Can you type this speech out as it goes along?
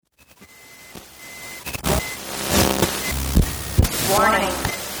Warning.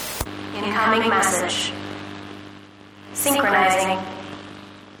 Incoming message. Synchronizing.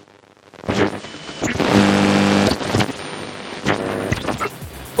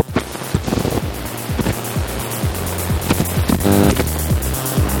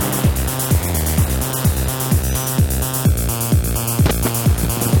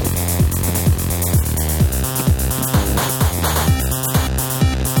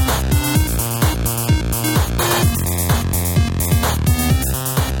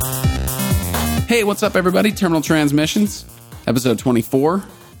 Hey, what's up, everybody? Terminal Transmissions, episode 24.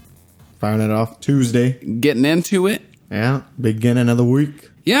 Firing it off Tuesday. Getting into it. Yeah, beginning of the week.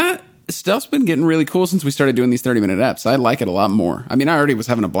 Yeah, stuff's been getting really cool since we started doing these 30-minute eps. I like it a lot more. I mean, I already was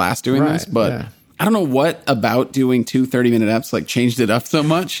having a blast doing this, but yeah. I don't know what about doing two 30-minute eps like changed it up so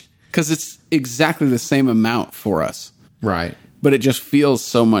much, because it's exactly the same amount for us. Right. But it just feels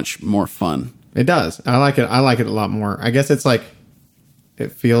so much more fun. It does. I like it. I like it a lot more. I guess it's like,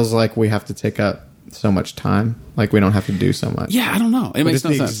 it feels like we have to take up so much time. Like we don't have to do so much. Yeah, I don't know. It makes it's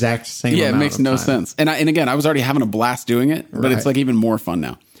no the sense. exact same Yeah, it amount makes of no time. sense. And again, I was already having a blast doing it, but Right. it's like even more fun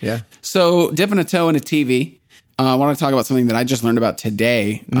now. Yeah. So, dipping a toe into TV, I want to talk about something that I just learned about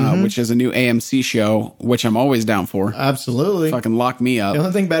today, which is a new AMC show, which I'm always down for. Absolutely. Fucking lock me up. The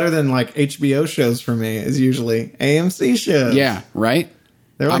only thing better than like HBO shows for me is usually AMC shows. Yeah, right?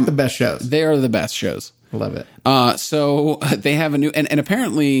 They're like the best shows. They are the best shows. Love it. So, they have a new... And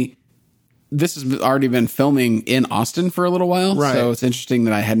apparently, this has already been filming in Austin for a little while. Right. So, it's interesting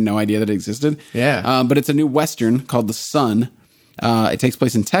that I had no idea that it existed. Yeah. But it's a new Western called The Sun. It takes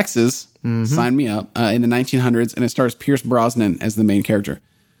place in Texas. Sign me up. In the 1900s, and it stars Pierce Brosnan as the main character.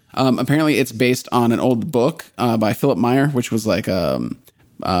 Apparently, it's based on an old book by Philip Meyer, which was like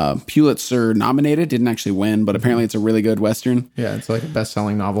Pulitzer nominated. Didn't actually win, but apparently, it's a really good Western. Yeah, it's like a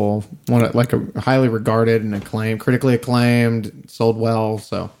best-selling novel. Like a highly regarded and acclaimed, critically acclaimed, sold well.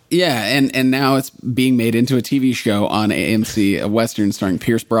 So Yeah, and now it's being made into a TV show on AMC, a Western starring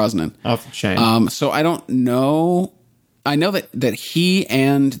Pierce Brosnan. off the chain. So I don't know. I know that he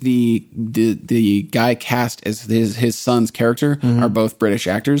and the guy cast as his son's character are both British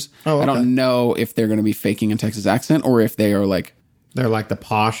actors. Oh, okay. I don't know if they're going to be faking a Texas accent or if they are like, They're like the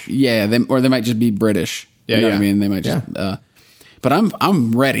posh. or they might just be British. Yeah, you know what I yeah. mean? They might just. But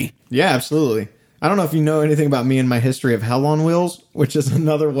I'm ready. Yeah, absolutely. I don't know if you know anything about me and my history of Hell on Wheels, which is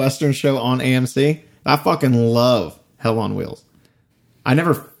another Western show on AMC. I fucking love Hell on Wheels. I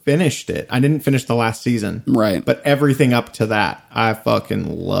never finished it. I didn't finish the last season. Right. But everything up to that, I fucking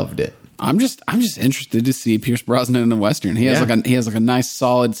loved it. I'm just interested to see Pierce Brosnan in a Western. He has Yeah. a nice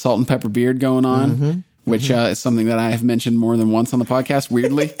solid salt and pepper beard going on, which is something that I have mentioned more than once on the podcast.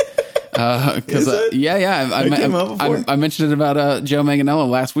 Weirdly, because Is it? I mentioned it about Joe Manganiello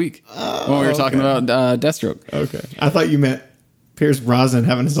last week when we were talking about Deathstroke. Okay. I thought you meant Pierce Brosnan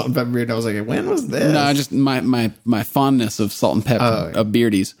having a salt and pepper beard. I was like, when was this? No, just my fondness of salt and pepper of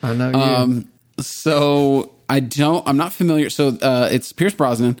beardies. I know you. So I'm not familiar. So it's Pierce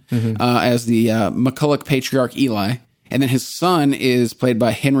Brosnan as the McCulloch patriarch Eli. And then his son is played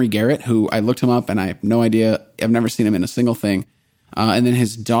by Henry Garrett, who I looked him up and I have no idea. I've never seen him in a single thing. And then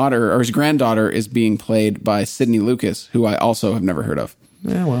his granddaughter is being played by Sidney Lucas, who I also have never heard of.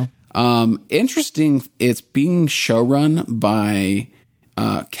 Yeah, well. Interesting. It's being showrun by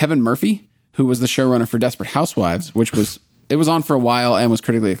Kevin Murphy, who was the showrunner for Desperate Housewives, which was on for a while and was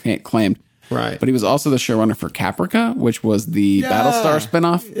critically acclaimed. Right. But he was also the showrunner for Caprica, which was the Battlestar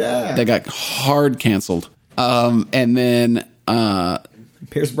spinoff that got hard canceled. And then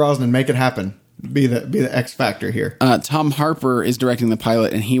Pierce Brosnan, make it happen. Be the X factor here. Tom Harper is directing the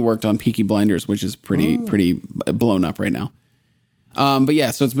pilot, and he worked on Peaky Blinders, which is pretty blown up right now. But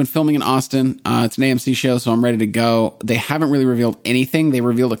yeah, so it's been filming in Austin. It's an AMC show, so I'm ready to go. They haven't really revealed anything. They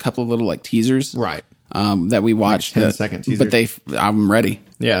revealed a couple of little like teasers, Right. That we watched. 10-second teasers. But I'm ready.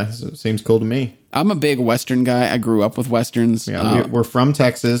 Yeah, so it seems cool to me. I'm a big Western guy. I grew up with Westerns. Yeah, we're from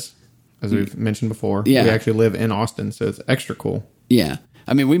Texas, as we've mentioned before. Yeah. We actually live in Austin, so it's extra cool. Yeah.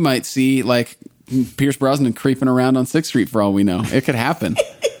 I mean, we might see like Pierce Brosnan creeping around on 6th Street for all we know. It could happen.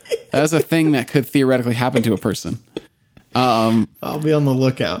 That's a thing that could theoretically happen to a person. I'll be on the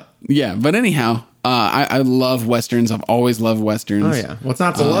lookout. Yeah. But anyhow, I love Westerns. I've always loved Westerns. Oh, yeah. What's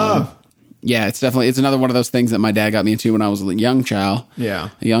not to love? Yeah, it's another one of those things that my dad got me into when I was a young child. Yeah.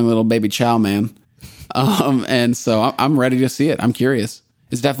 A young little baby child man. And so I'm ready to see it. I'm curious.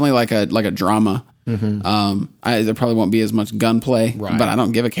 It's definitely like a drama. There probably won't be as much gunplay, Right. but I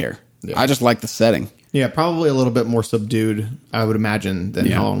don't give a care. Yeah. I just like the setting. Yeah, probably a little bit more subdued, I would imagine, than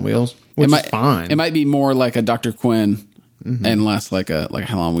Hell on Wheels, which is fine. It might be more like a Dr. Quinn and less like a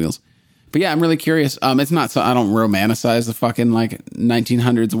Hell on Wheels. But yeah, I'm really curious. It's not so I don't romanticize the fucking like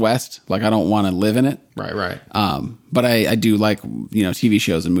 1900s West. Like I don't want to live in it. Right. But I do like TV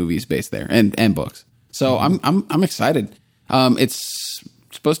shows and movies based there and books. So I'm excited. It's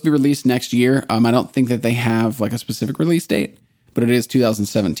supposed to be released next year. I don't think that they have like a specific release date, but it is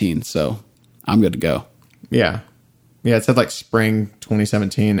 2017. So I'm good to go. Yeah. It said like spring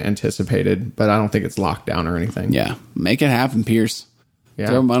 2017 anticipated, but I don't think it's locked down or anything. Yeah, make it happen, Pierce. Yeah.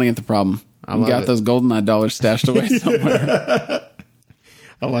 Throw money at the problem. You got those GoldenEye dollars stashed away somewhere.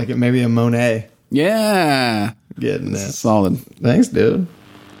 I like it. Maybe a Monet. Yeah. Getting that. Solid. Thanks, dude.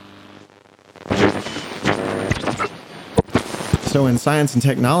 So in science and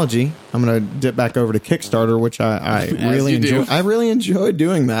technology, I'm going to dip back over to Kickstarter, which I really enjoy. I really enjoy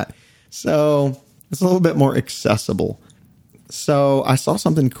doing that. So it's a little bit more accessible. So I saw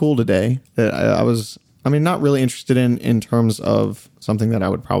something cool today that I was not really interested in terms of something that I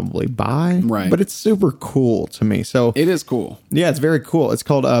would probably buy. Right. But it's super cool to me. So it is cool. Yeah, it's very cool. It's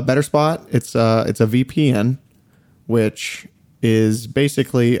called BetterSpot. It's a VPN, which is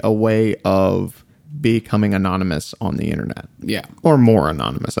basically a way of becoming anonymous on the internet. Yeah. Or more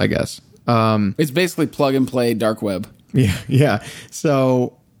anonymous, I guess. It's basically plug and play dark web. Yeah.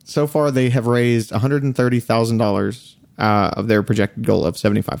 So far they have raised $130,000 of their projected goal of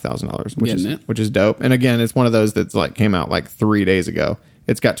 $75,000, which is dope. And again, it's one of those that's like came out like 3 days ago.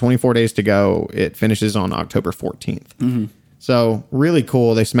 It's got 24 days to go. It finishes on October 14th. Mm-hmm. So really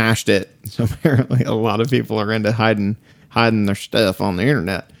cool. They smashed it. So apparently a lot of people are into hiding their stuff on the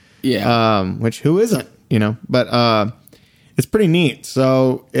internet. Yeah. Which who isn't, but it's pretty neat.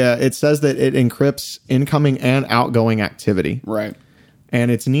 So it says that it encrypts incoming and outgoing activity. Right. And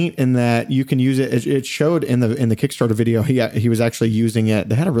it's neat in that you can use it. It showed in the Kickstarter video. He was actually using it.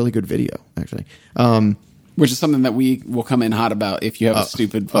 They had a really good video, actually. Which is something that we will come in hot about if you have a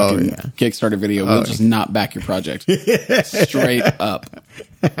stupid fucking Kickstarter video. We'll just not back your project. Straight up.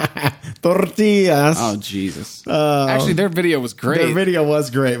 Tortillas. Oh, Jesus. Actually, their video was great. Their video was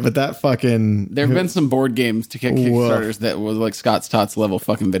great, but that fucking... There have been some board games to kick Kickstarters that was like Scott's Tots level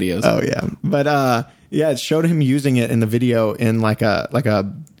fucking videos. Oh, yeah. But, it showed him using it in the video in like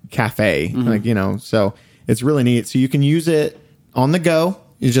a cafe. Mm-hmm. So it's really neat. So you can use it on the go.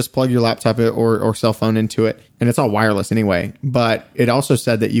 You just plug your laptop or cell phone into it, and it's all wireless anyway. But it also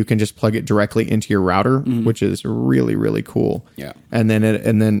said that you can just plug it directly into your router, which is really, really cool. Yeah. And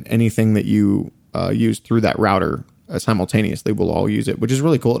then anything that you use through that router simultaneously will all use it, which is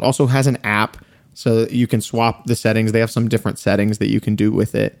really cool. It also has an app so that you can swap the settings. They have some different settings that you can do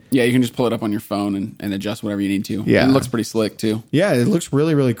with it. Yeah, you can just pull it up on your phone and adjust whatever you need to. Yeah. And it looks pretty slick, too. Yeah, it looks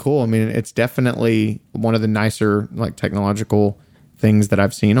really, really cool. I mean, it's definitely one of the nicer like technological things that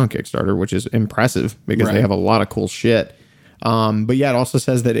I've seen on Kickstarter, which is impressive because they have a lot of cool shit. But yeah, it also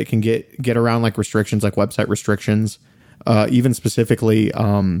says that it can get around like restrictions, like website restrictions, even specifically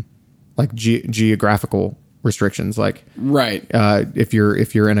like geographical restrictions. Like if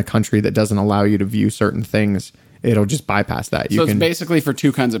you're in a country that doesn't allow you to view certain things, it'll just bypass that. So it's basically for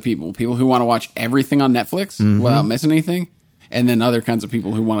two kinds of people: people who want to watch everything on Netflix without missing anything. And then other kinds of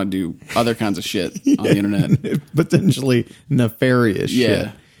people who want to do other kinds of shit on the internet. Potentially nefarious shit.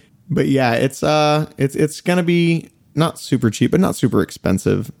 But yeah, it's going to be not super cheap, but not super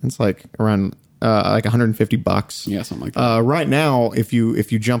expensive. It's like around like $150. Yeah, something like that. Right now, if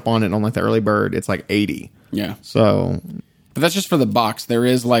you jump on it on like the early bird, it's like $80. Yeah. So... But that's just for the box. There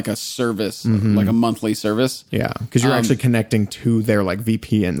is like a service, like a monthly service. Yeah, because you're actually connecting to their like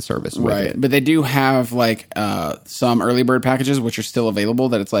VPN service with it. But they do have like some early bird packages which are still available.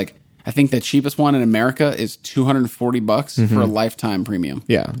 That it's like I think the cheapest one in America is $240 for a lifetime premium.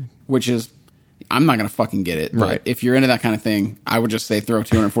 Yeah, which is I'm not gonna fucking get it. But if you're into that kind of thing, I would just say throw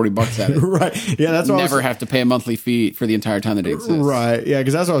 $240 at it. Right. Yeah, that's what never have to pay a monthly fee for the entire time that it exists. Right. Yeah,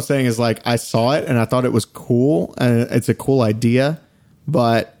 because that's what I was saying is like I saw it and I thought it was cool and it's a cool idea,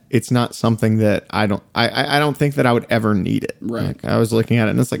 but it's not something that I don't think that I would ever need it. Right. Like, I was looking at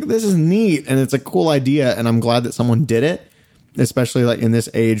it and it's like this is neat and it's a cool idea and I'm glad that someone did it, especially like in this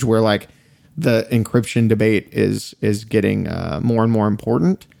age where like the encryption debate is getting more and more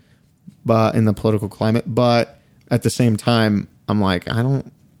important. But in the political climate, but at the same time, I'm like, I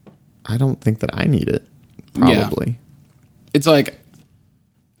don't think that I need it. Probably. Yeah. It's like,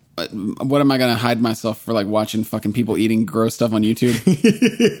 what am I going to hide myself for? Like watching fucking people eating gross stuff on YouTube.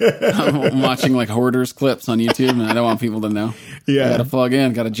 I'm watching like hoarders clips on YouTube, and I don't want people to know. Yeah, got to plug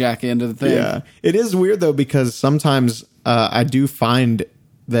in, got to jack into the thing. Yeah, it is weird though because sometimes I do find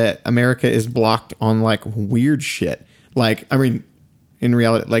that America is blocked on like weird shit. Like, I mean. in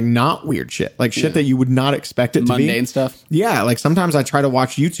reality, like not weird shit, like shit that you would not expect it to be. Mundane stuff. Yeah, like sometimes I try to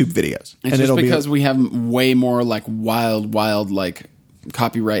watch YouTube videos, It's just because we have way more like wild, like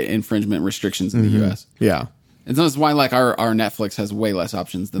copyright infringement restrictions in the U.S. Yeah. And that's why like our Netflix has way less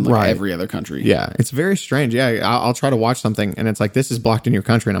options than like Right. every other country. Yeah, it's very strange. Yeah, I'll try to watch something, and it's like, this is blocked in your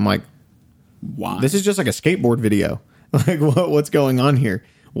country, and I'm like, Why? this is just like a skateboard video. Like, what's going on here?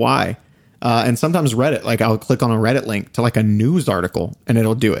 Why? And sometimes Reddit, like I'll click on a Reddit link to like a news article, and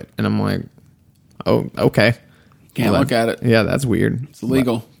it'll do it, and I'm like, oh, okay. Can't look at it. Yeah, that's weird. It's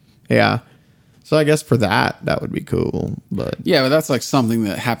illegal. But, yeah. So I guess for that would be cool. But Yeah, but that's like something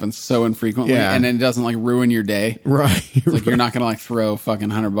that happens so infrequently, Yeah. and then it doesn't like ruin your day. right, Like you're not gonna like throw fucking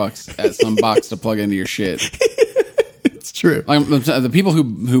 $100 at some box to plug into your shit. it's true. Like the people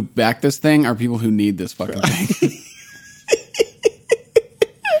who back this thing are people who need this fucking thing.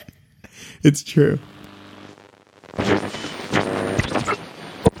 It's true.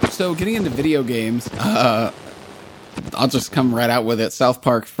 So getting into video games, I'll just come right out with it. South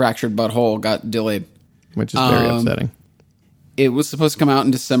Park Fractured Butthole got delayed. Which is very upsetting. It was supposed to come out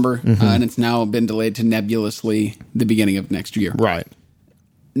in December, and it's now been delayed to nebulously the beginning of next year. Right.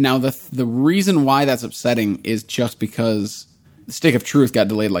 Now, the reason why that's upsetting is just because Stick of Truth got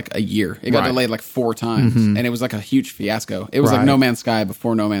delayed like a year. It got Right. delayed like 4 times, and it was like a huge fiasco. It was like Right. No Man's Sky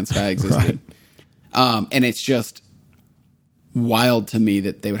before No Man's Sky existed. And it's just wild to me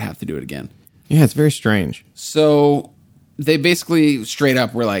that they would have to do it again. Yeah, it's very strange. So they basically straight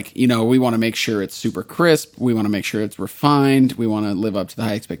up were like, you know, we want to make sure it's super crisp. We want to make sure it's refined. We want to live up to the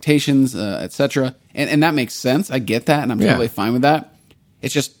high expectations, etc. And that makes sense. I get that, and I'm totally fine with that.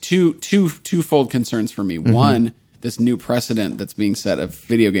 It's just twofold concerns for me. One, this new precedent that's being set of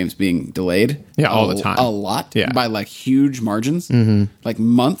video games being delayed. Yeah, all the time. A lot. Yeah. By like huge margins. Like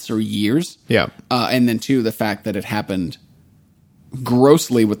months or years. Yeah. And then two, the fact that it happened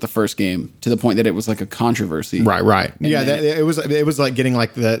grossly with the first game to the point that it was like a controversy. Right. Yeah, then- it was like getting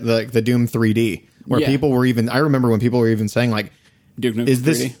like the Doom 3D, where Yeah. people were even. I remember when people were even saying like, Duke Nukem "Is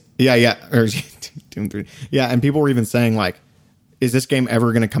this?" 3D. Yeah, or Doom 3D. Yeah, and people were even saying like, "Is this game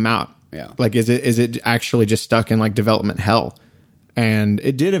ever going to come out?" Yeah. Like, is it actually just stuck in like development hell? And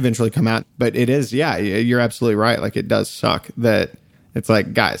it did eventually come out, but it is. Yeah, you're absolutely right. Like, it does suck that it's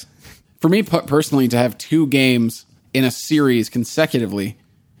like, guys. For me personally, to have 2 games in a series consecutively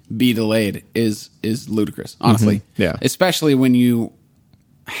be delayed is ludicrous, honestly. Yeah. Especially when you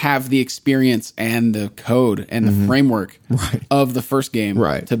have the experience and the code and the framework of the first game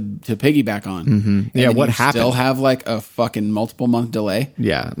Right. to piggyback on. And Yeah, then what you happened? Still have like a fucking multiple month delay.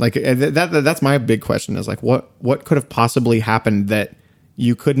 Yeah, like that's my big question is like, what could have possibly happened that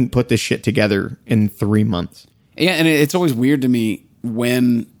you couldn't put this shit together in 3 months? Yeah, and it's always weird to me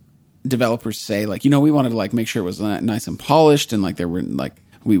when developers say like, you know, we wanted to like make sure it was nice and polished and like there were like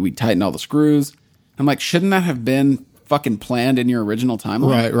we tightened all the screws. I'm like, shouldn't that have been fucking planned in your original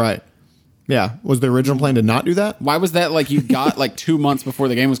timeline? Right. Yeah, was the original plan to not do that? Why was that like you got like 2 months before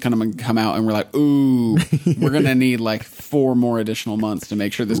the game was going to come out and we're like, ooh, we're going to need like 4 more additional months to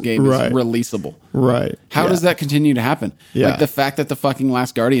make sure this game Right. is releasable. Right. How does that continue to happen? Yeah. Like the fact that the fucking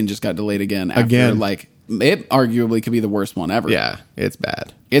Last Guardian just got delayed again after Again. like it arguably could be the worst one ever. Yeah, it's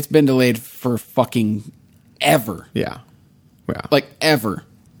bad. It's been delayed for fucking ever. Yeah. Like ever.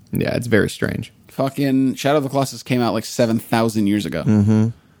 Yeah, it's very strange. Fucking Shadow of the Colossus came out like 7,000 years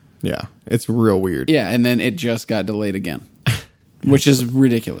ago. Yeah, it's real weird. Yeah, and then it just got delayed again, which is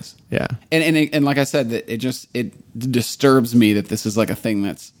ridiculous. Yeah. And like I said, that it disturbs me that this is like a thing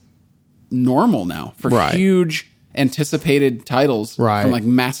that's normal now for Right. huge anticipated titles Right. from like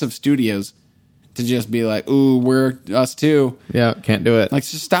massive studios to just be like, ooh, we're us too. Yeah, can't do it. Like,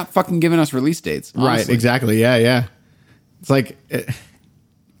 just stop fucking giving us release dates. Right, honestly. exactly. Yeah. It's like,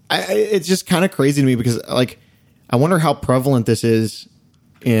 it's just kind of crazy to me because, like, I wonder how prevalent this is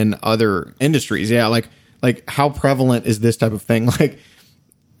in other industries. Yeah, like how prevalent is this type of thing? Like,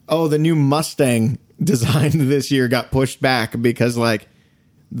 oh, the new Mustang design this year got pushed back because, like,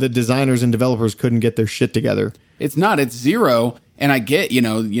 the designers and developers couldn't get their shit together. It's not. It's zero. And I get, you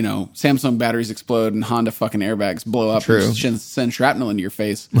know, Samsung batteries explode and Honda fucking airbags blow up True. and send shrapnel into your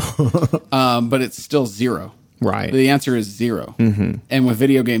face. But it's still zero. Right. The answer is 0. Mm-hmm. And with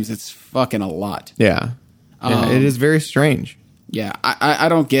video games, it's fucking a lot. Yeah. It is very strange. Yeah, I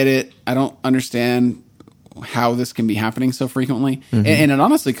don't get it. I don't understand how this can be happening so frequently. Mm-hmm. And it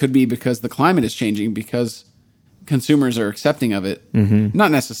honestly could be because the climate is changing, because consumers are accepting of it. Mm-hmm. Not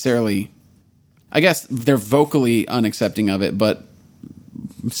necessarily, I guess they're vocally unaccepting of it, but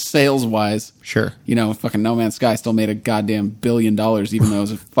sales wise. Sure. You know, fucking No Man's Sky still made a goddamn $1 billion, even though it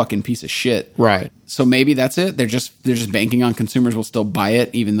was a fucking piece of shit. Right. So maybe that's it. They're just banking on consumers will still buy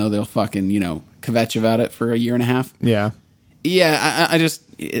it, even though they'll fucking, you know, kvetch about it for a year and a half. Yeah. Yeah,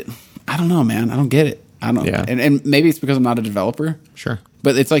 I don't know, man. I don't get it. I don't. Yeah. And maybe it's because I'm not a developer. Sure.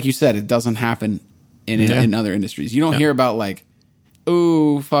 But it's like you said, it doesn't happen in other industries. You don't hear about like,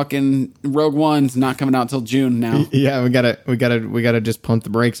 ooh, fucking Rogue One's not coming out till June now. Yeah, we gotta just pump the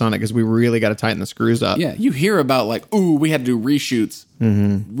brakes on it because we really got to tighten the screws up. Yeah, you hear about like, ooh, we had to do reshoots.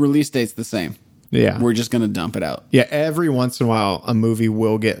 Mm-hmm. Release date's the same. Yeah, we're just gonna dump it out. Yeah, every once in a while, a movie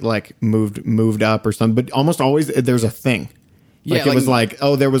will get like moved up or something, but almost always there's a thing. Like it was like,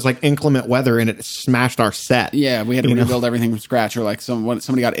 oh, there was like inclement weather and it smashed our set. Yeah, we had to rebuild everything from scratch, or like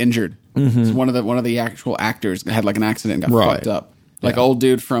somebody got injured. Mm-hmm. So one of the actual actors had like an accident and got fucked up. Like old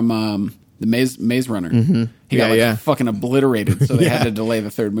dude from the Maze Runner. Mm-hmm. He got fucking obliterated, so they had to delay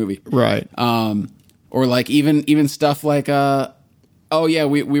the third movie. Right. Or like even stuff like oh yeah,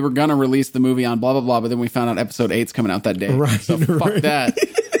 we were gonna release the movie on blah blah blah, but then we found out episode 8's coming out that day. Right. So fuck that.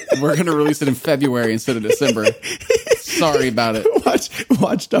 We're gonna release it in February instead of December. Sorry about it.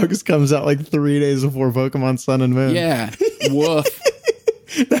 Watch Dogs comes out like 3 days before Pokemon Sun and Moon. Yeah. Woof.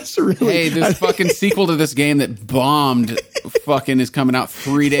 That's really... Hey, this fucking sequel to this game that bombed fucking is coming out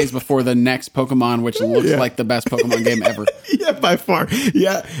 3 days before the next Pokemon, which looks like the best Pokemon game ever. Yeah, by far.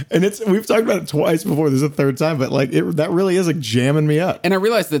 Yeah, and we've talked about it twice before. This is the third time, but like that really is like jamming me up. And I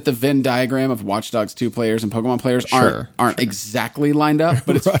realized that the Venn diagram of Watch Dogs 2 players and Pokemon players aren't exactly lined up,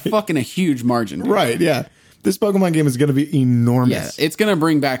 but it's fucking a huge margin. Dude. Right, yeah. This Pokemon game is going to be enormous. Yeah, it's going to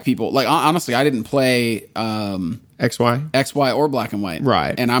bring back people. Like, honestly, I didn't play XY or Black and White.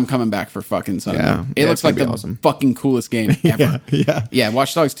 Right. And I'm coming back for fucking Sun and Moon. It Yeah, looks like the fucking coolest game ever. Yeah,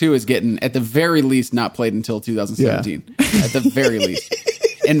 Watch Dogs 2 is getting, at the very least, not played until 2017. At the very least.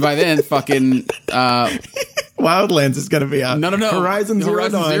 And by then, fucking... Wildlands is going to be out. No. Horizon Zero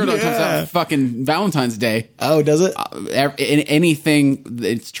Dawn comes out fucking Valentine's Day. Oh, does it? Anything,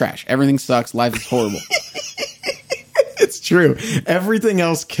 it's trash. Everything sucks. Life is horrible. It's true. Everything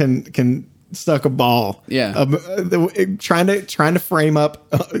else can suck a ball. Yeah. Trying to frame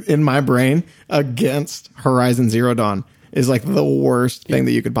up in my brain against Horizon Zero Dawn is like the worst thing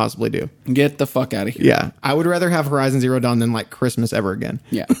that you could possibly do. Get the fuck out of here. Yeah. I would rather have Horizon Zero Dawn than like Christmas ever again.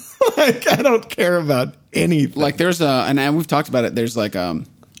 Yeah. Like, I don't care about anything. Like there's and we've talked about it. There's like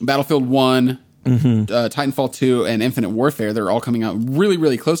Battlefield 1, Titanfall 2, and Infinite Warfare. They're all coming out really,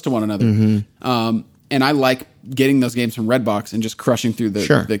 really close to one another. Mm-hmm. And I like getting those games from Redbox and just crushing through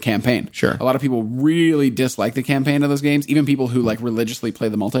the campaign. Sure. A lot of people really dislike the campaign of those games. Even people who like religiously play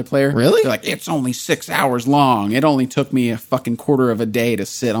the multiplayer. Really? They're like, it's only 6 hours long. It only took me a fucking quarter of a day to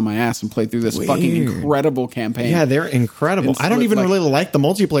sit on my ass and play through this fucking incredible campaign. Yeah, they're incredible. I don't even really like the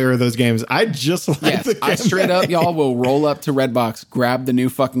multiplayer of those games. I just like the campaign. I straight up, y'all will roll up to Redbox, grab the new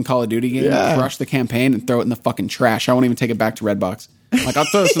fucking Call of Duty game, crush the campaign, and throw it in the fucking trash. I won't even take it back to Redbox. Like, I'll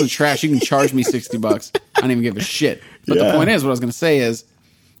throw this in the trash. You can charge me $60. I don't even give a shit. But the point is, what I was going to say is,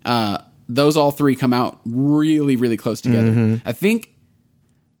 those all three come out really, really close together. Mm-hmm. I think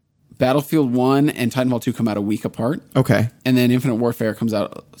Battlefield 1 and Titanfall 2 come out a week apart. Okay. And then Infinite Warfare comes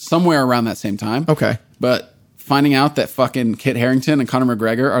out somewhere around that same time. Okay. But finding out that fucking Kit Harington and Conor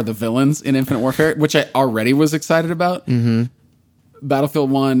McGregor are the villains in Infinite Warfare, which I already was excited about. Mm-hmm. Battlefield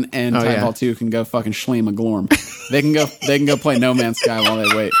 1 and Titanfall 2 can go fucking schleem a glorm. They can go play No Man's Sky while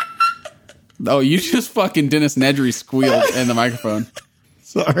they wait. Oh, you just fucking Dennis Nedry squealed in the microphone.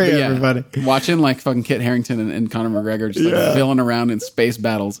 Sorry, everybody. Watching like fucking Kit Harington and Conor McGregor just like filling around in space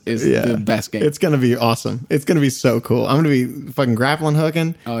battles is the best game. It's going to be awesome. It's going to be so cool. I'm going to be fucking grappling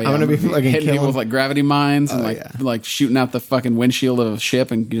hooking. Oh, yeah. I'm going to be fucking hitting killing people with like gravity mines and like shooting out the fucking windshield of a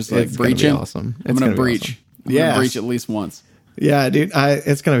ship and just like breaching. Awesome. I'm going to breach. Awesome. I'm going to breach at least once. Yeah, dude,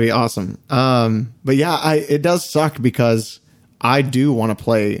 it's going to be awesome. But yeah, it does suck because I do want to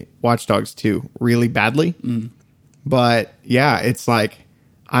play Watch Dogs 2 really badly. Mm. But yeah, it's like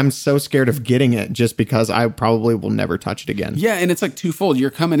I'm so scared of getting it just because I probably will never touch it again. Yeah, and it's like twofold.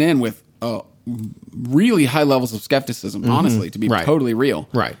 You're coming in with really high levels of skepticism, honestly, to be totally real.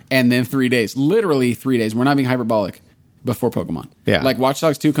 Right. And then 3 days, literally 3 days, we're not being hyperbolic, before Pokemon. Yeah. Like Watch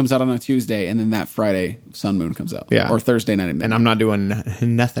Dogs 2 comes out on a Tuesday, and then that Friday, Sun Moon comes out. Yeah. Or Thursday night. And I'm not doing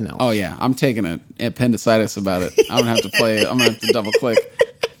nothing else. Oh, yeah. I'm taking an appendicitis about it. I'm going to have to play. I'm going to have to double click.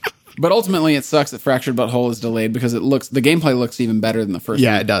 But ultimately, it sucks that Fractured But Whole is delayed because the gameplay looks even better than the first one.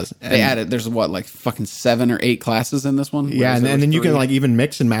 Yeah, it does. They added, there's like fucking 7 or 8 classes in this one? Yeah, and then you can like even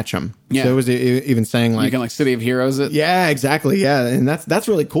mix and match them. Yeah. So it was even saying like... You can like City of Heroes it? Yeah, exactly. Yeah, and that's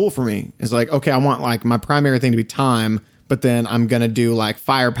really cool for me. It's like, okay, I want like my primary thing to be time, but then I'm gonna do like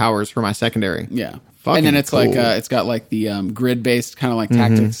fire powers for my secondary. Yeah. Fucking and then it's cool. like it's got like the grid based kind of like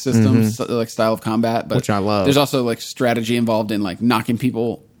tactics systems, like style of combat, but Which I love. There's also like strategy involved in like knocking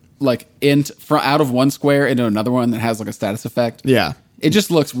people like out of one square into another one that has like a status effect. Yeah. It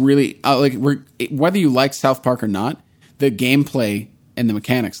just looks really whether you like South Park or not, the gameplay and the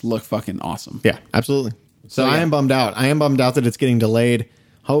mechanics look fucking awesome. Yeah, absolutely. So yeah. I am bummed out. I am bummed out that it's getting delayed.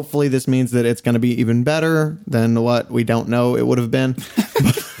 Hopefully this means that it's going to be even better than what we don't know it would have been.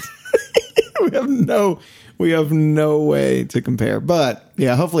 we have no way to compare. But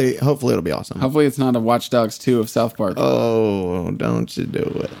yeah, hopefully it'll be awesome. Hopefully it's not a Watch Dogs 2 of South Park. Oh, don't you do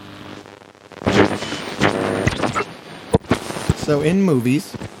it. So in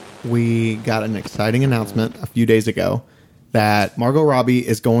movies, we got an exciting announcement a few days ago that Margot Robbie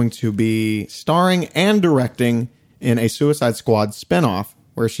is going to be starring and directing in a Suicide Squad spinoff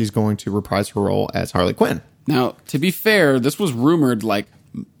where she's going to reprise her role as Harley Quinn. Now, to be fair, this was rumored like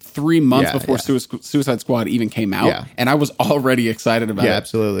 3 months Yeah, before yeah. Suicide Squad even came out, Yeah. and I was already excited about it. Yeah,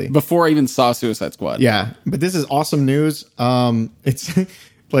 absolutely. Before I even saw Suicide Squad. Yeah, but this is awesome news. It's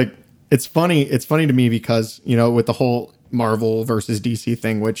like it's funny. It's funny to me because with the whole Marvel versus DC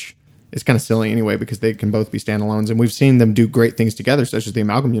thing, which is kind of silly anyway because they can both be standalones, and we've seen them do great things together, such as the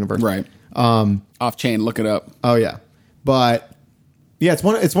Amalgam Universe. Right. Off chain, look it up. Oh yeah, but yeah, it's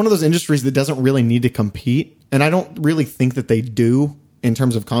one of those industries that doesn't really need to compete, and I don't really think that they do in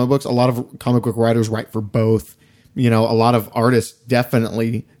terms of comic books. A lot of comic book writers write for both. A lot of artists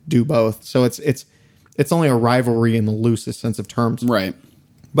definitely do both. So it's only a rivalry in the loosest sense of terms. Right.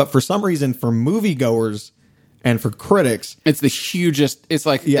 But for some reason, for moviegoers and for critics, It's the hugest. It's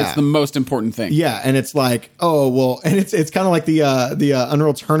like it's the most important thing. yeah, and it's like, oh well, and it's kind of like the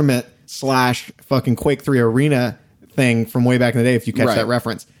Unreal Tournament / fucking Quake 3 Arena thing from way back in the day. If you catch Right. that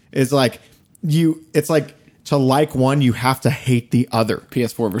reference, it's like to like one, you have to hate the other.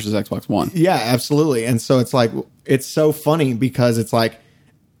 PS4 versus Xbox One. Yeah, absolutely. And so it's like it's so funny because it's like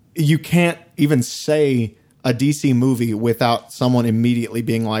you can't even say a DC movie without someone immediately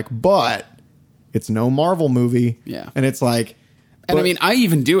being like, but it's no Marvel movie. Yeah. And it's like, And I mean, I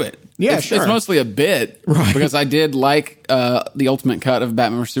even do it. Yeah, it's, sure. It's mostly a bit, Right. Because I did like the ultimate cut of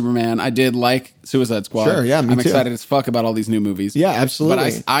Batman vs Superman. I did like Suicide Squad. Sure, yeah, me I'm too. excited as fuck about all these new movies. Yeah,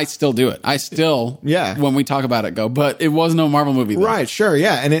 absolutely. But I still do it. I still, Yeah. when we talk about it, go. But it was no Marvel movie, then. right, sure,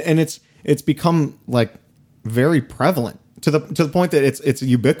 yeah, and it's become like very prevalent to the point that it's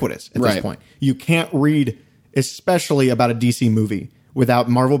ubiquitous at this Right. point. You can't read, especially about a DC movie, without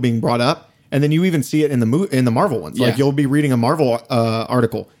Marvel being brought up, and then you even see it in the Marvel ones. Like Yeah. you'll be reading a Marvel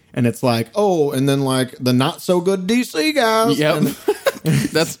article, and it's like, oh, and then like the not so good DC guys. Yep.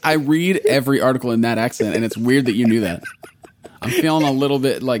 And- I read every article in that accent, and it's weird that you knew that. I'm feeling a little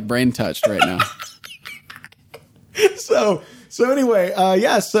bit like brain touched right now. So anyway,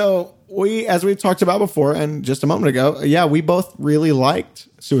 so we, as we've talked about before and just a moment ago, we both really liked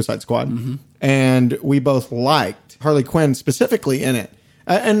Suicide Squad, and we both liked Harley Quinn specifically in it.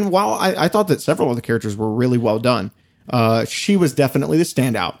 And while I thought that several of the characters were really well done, she was definitely the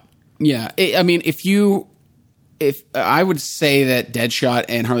standout. Yeah, I mean, if I would say that Deadshot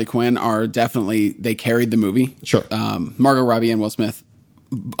and Harley Quinn are definitely, they carried the movie. Sure. Margot Robbie and Will Smith,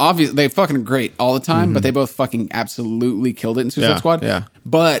 obviously they fucking great all the time, but they both fucking absolutely killed it in Suicide Yeah, Squad. yeah.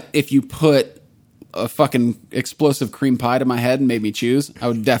 But if you put a fucking explosive cream pie to my head and made me choose, I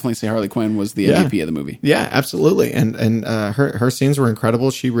would definitely say Harley Quinn was the MVP of the movie. Yeah, absolutely. And her scenes were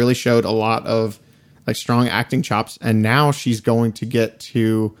incredible. She really showed a lot of like strong acting chops, and now she's going to get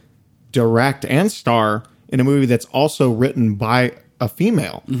to direct and star in a movie that's also written by a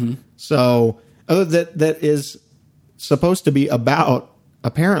female. So that is supposed to be about,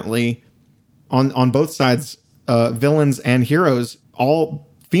 apparently, on both sides, villains and heroes, all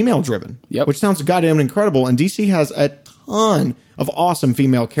female driven. Yep. Which sounds goddamn incredible. And DC has a ton of awesome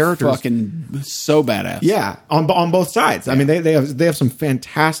female characters. Fucking so badass. Yeah, on both sides. I mean, they have some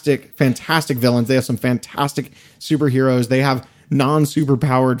fantastic villains. They have some fantastic superheroes. They have non-super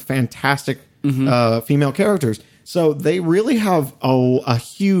powered, fantastic female characters. So they really have a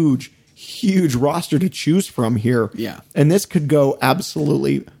huge roster to choose from here. Yeah. And this could go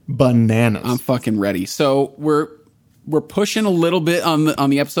absolutely bananas. I'm fucking ready. So we're pushing a little bit on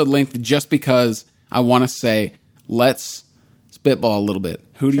the episode length just because I want to say let's spitball a little bit.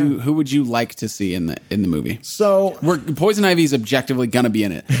 Who would you like to see in the movie? So Poison Ivy is objectively gonna be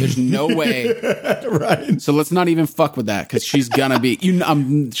in it. There's no way. right. So let's not even fuck with that because she's gonna be.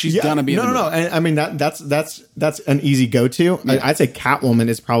 She's gonna be. No. I mean that's an easy go-to. I'd say Catwoman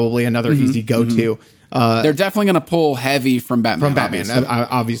is probably another easy go-to. They're definitely gonna pull heavy from Batman. From Batman,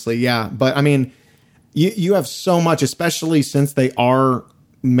 obviously, yeah. But I mean, you have so much, especially since they are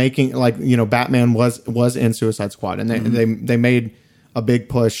making, like, you know, Batman was in Suicide Squad, and they made a big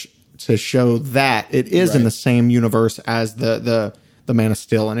push to show that it is in the same universe as the Man of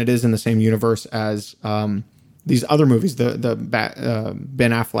Steel, and it is in the same universe as these other movies, the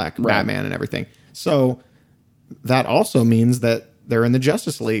Ben Affleck Batman and everything. So that also means that they're in the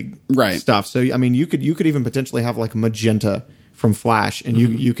Justice League stuff. So I mean, you could even potentially have like Magenta from Flash, and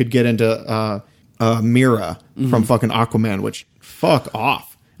you could get into Mira from fucking Aquaman, which fuck off.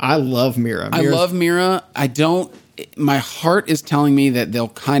 I love Mira. I love Mira. My heart is telling me that they'll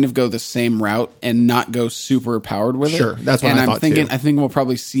kind of go the same route and not go super powered with it. Sure, that's what I thought thinking. too. I think we'll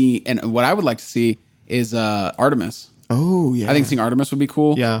probably see, and what I would like to see is Artemis. Oh yeah, I think seeing Artemis would be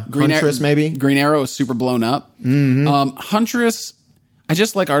cool. Yeah, Huntress maybe. Green Arrow is super blown up. Huntress, I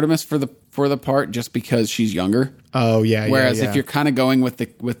just like Artemis for the part just because she's younger. Oh yeah. Whereas if you're kind of going with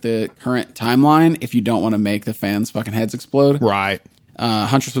the current timeline, if you don't want to make the fans' fucking heads explode, right?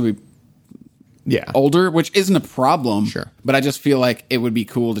 Huntress would be older, which isn't a problem. Sure. But I just feel like it would be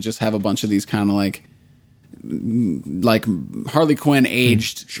cool to just have a bunch of these kind of like Harley Quinn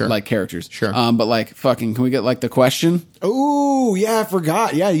aged like characters. Sure. But like fucking, can we get like the Question? Oh yeah, I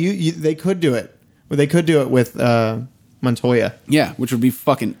forgot. Yeah, they could do it. Well, they could do it with Montoya. Yeah, which would be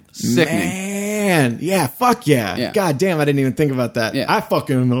fucking sickening. Man, yeah, fuck yeah. God damn, I didn't even think about that. Yeah. I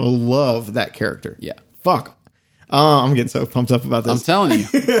fucking love that character. Yeah. Fuck. I'm getting so pumped up about this. I'm telling you.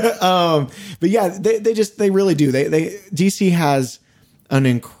 But yeah, they really do. They DC has an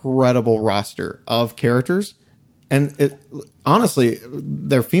incredible roster of characters, and honestly,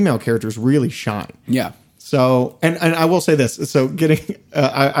 their female characters really shine. Yeah. So, and I will say this. So getting,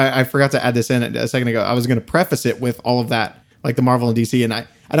 I forgot to add this in a second ago. I was going to preface it with all of that, like the Marvel and DC, and I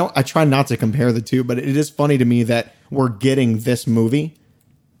try not to compare the two, but it is funny to me that we're getting this movie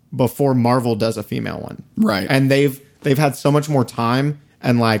before Marvel does a female one. Right. And they've had so much more time,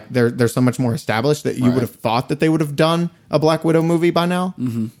 and like they're so much more established that you would have thought that they would have done a Black Widow movie by now.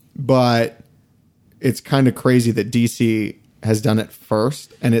 Mm-hmm. But it's kind of crazy that DC has done it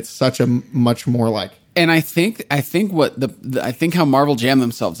first, and it's such a much more like. And I think what I think how Marvel jammed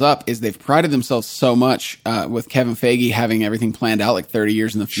themselves up is they've prided themselves so much with Kevin Feige having everything planned out like 30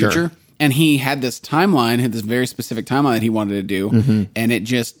 years in the future. Sure. And he had this timeline, had this very specific timeline that he wanted to do. And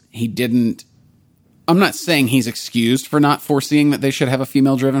he didn't. I'm not saying he's excused for not foreseeing that they should have a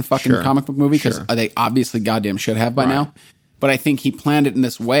female-driven fucking comic book movie, because they obviously goddamn should have by now. But I think he planned it in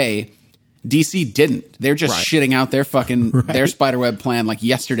this way. DC didn't. They're just shitting out their fucking their Spiderweb plan like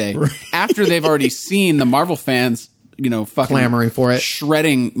yesterday, after they've already seen the Marvel fans, fucking clamoring for it,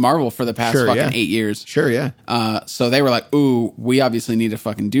 shredding Marvel for the past 8 years. Sure, yeah. So they were like, "Ooh, we obviously need to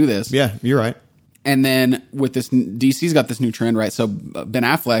fucking do this." Yeah, you're right. And then with this, DC's got this new trend, right? So Ben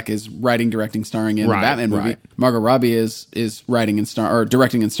Affleck is writing, directing, starring in the Batman movie. Margot Robbie is writing and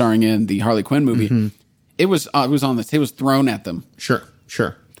directing and starring in the Harley Quinn movie. It was thrown at them.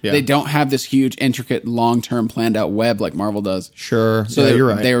 Sure. Yeah. They don't have this huge, intricate, long-term planned out web like Marvel does. Sure. So you're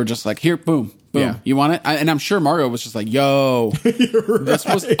right. They were just like, here, boom. Yeah. You want it? And I'm sure Margot was just like, yo, this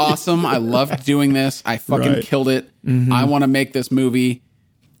was awesome. I loved doing this. I fucking killed it. I want to make this movie.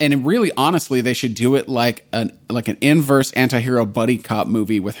 And really, honestly, they should do it like an inverse anti-hero buddy cop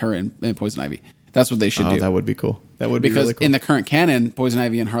movie with her and Poison Ivy. That's what they should do. That would be cool. That would be really cool. Because in the current canon, Poison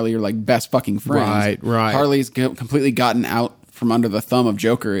Ivy and Harley are like best fucking friends. Right. Harley's completely gotten out from under the thumb of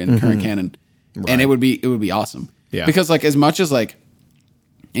Joker in current canon, and it would be awesome. Yeah. Because like as much as like,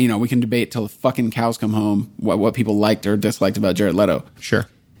 we can debate till the fucking cows come home what people liked or disliked about Jared Leto. Sure.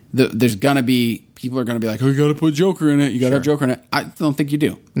 There's gonna be people are gonna be like, oh, you gotta put Joker in it. You gotta have Joker in it. I don't think you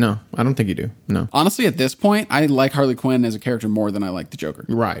do. No, I don't think you do. No. Honestly, at this point, I like Harley Quinn as a character more than I like the Joker.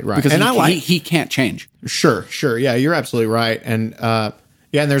 Right. Because he can't change. Sure. Yeah, you're absolutely right. And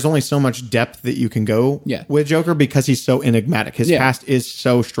and there's only so much depth that you can go with Joker because he's so enigmatic. His past is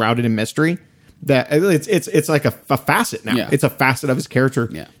so shrouded in mystery that it's like a facet now. Yeah. It's a facet of his character.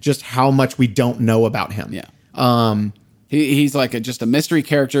 Yeah. Just how much we don't know about him. Yeah. He's like just a mystery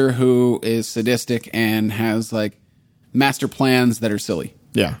character who is sadistic and has like master plans that are silly.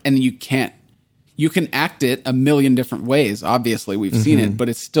 Yeah. And you can act it a million different ways. Obviously, we've seen it, but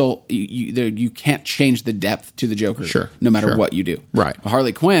it's still you can't change the depth to the Joker. No matter what you do. Right.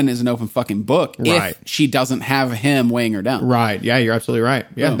 Harley Quinn is an open fucking book. Right. If she doesn't have him weighing her down. Right. Yeah, you're absolutely right.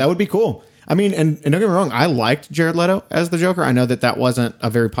 Yeah, that would be cool. I mean, and don't get me wrong, I liked Jared Leto as the Joker. I know that wasn't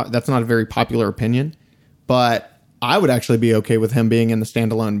that's not a very popular opinion, but I would actually be okay with him being in the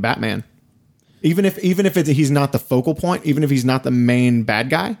standalone Batman, even if he's not the focal point, even if he's not the main bad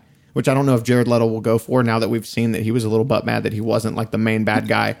guy. which I don't know if Jared Leto will go for now that we've seen that he was a little butt mad that he wasn't like the main bad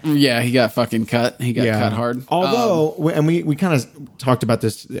guy. Yeah, he got fucking cut. He got cut hard. Although, we kind of talked about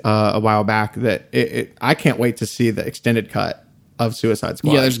this a while back, that I can't wait to see the extended cut of Suicide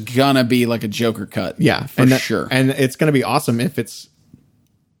Squad. Yeah, there's gonna be like a Joker cut. Yeah, for sure. And it's gonna be awesome if it's,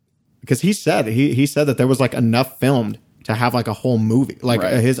 because he said that there was like enough filmed to have like a whole movie, like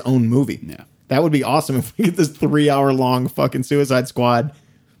his own movie. Yeah, that would be awesome if we get this 3-hour long fucking Suicide Squad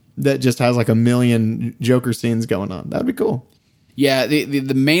that just has like a million Joker scenes going on. That'd be cool. Yeah,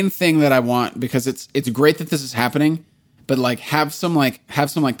 the main thing that I want, because it's great that this is happening, but like have some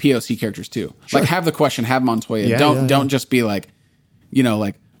POC characters too. Sure. Like have the Question, have Montoya. Don't just be like, you know,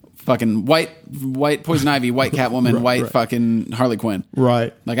 like fucking white Poison Ivy, white Catwoman, white fucking Harley Quinn.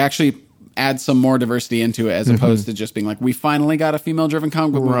 Right. Like actually add some more diversity into it, as opposed to just being like, we finally got a female driven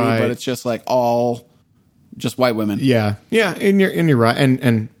comic book movie, but it's just like all just white women. Yeah. Yeah. And you're right.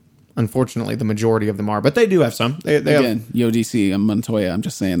 And unfortunately, the majority of them are, but they do have some. They Again, have, Yo DC, I'm Montoya. I'm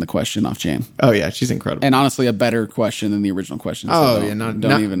just saying the Question off chain. Oh yeah, she's incredible. And honestly, a better Question than the original Question. So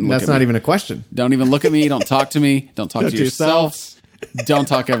not even. That's not even a question. Don't even look at me. Don't talk to me. Don't talk to yourselves. Don't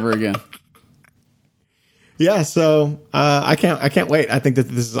talk ever again. Yeah. So I can't wait. I think that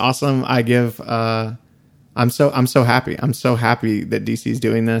this is awesome. I'm so happy. I'm so happy that DC's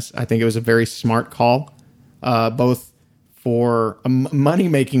doing this. I think it was a very smart call, both for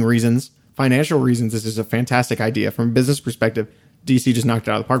money-making reasons, financial reasons. This is a fantastic idea. From a business perspective, DC just knocked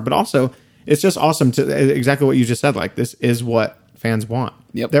it out of the park. But also, it's just awesome to exactly what you just said. Like, this is what fans want.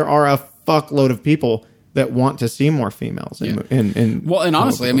 Yep. There are a fuckload of people that want to see more females. In well, and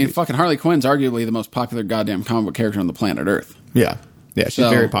honestly, I mean, fucking Harley Quinn's arguably the most popular goddamn comic book character on the planet Earth. Yeah. Yeah, she's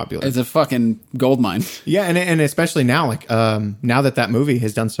very popular. It's a fucking goldmine. Yeah, and especially now, like now that movie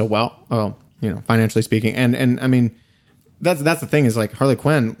has done so well, you know, financially speaking, and I mean, that's the thing, is like Harley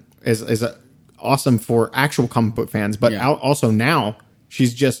Quinn is awesome for actual comic book fans, but also now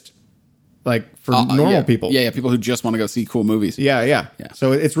she's just like for normal people. Yeah, people who just want to go see cool movies. Yeah.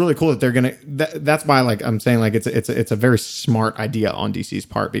 So it's really cool that they're gonna. That's why, like I'm saying, like it's a very smart idea on DC's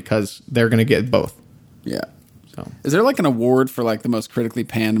part, because they're gonna get both. Yeah. So. Is there like an award for like the most critically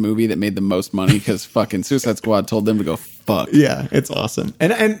panned movie that made the most money? Because fucking Suicide Squad told them to go fuck. Yeah, it's awesome,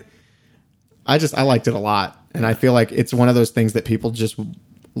 and I liked it a lot, and I feel like it's one of those things that people just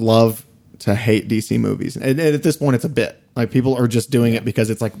love to hate DC movies, and at this point, it's a bit like people are just doing it because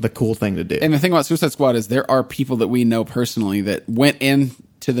it's like the cool thing to do. And the thing about Suicide Squad is there are people that we know personally that went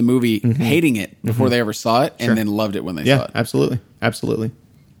into the movie hating it before they ever saw it, and then loved it when they saw it. Absolutely.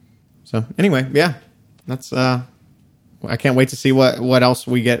 So anyway, yeah. That's I can't wait to see what else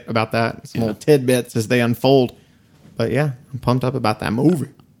we get about that. Some little tidbits as they unfold. But yeah, I'm pumped up about that movie.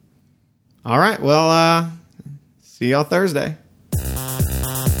 All right, well, see y'all Thursday.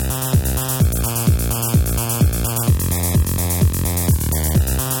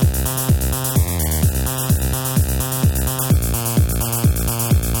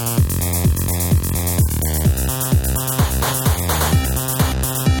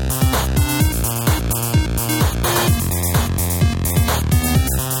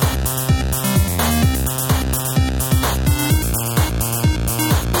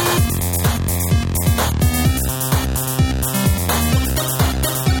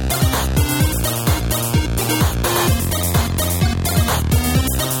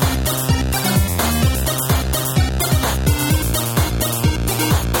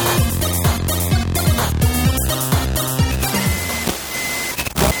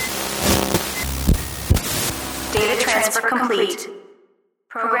 Data transfer complete.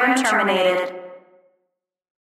 Program terminated.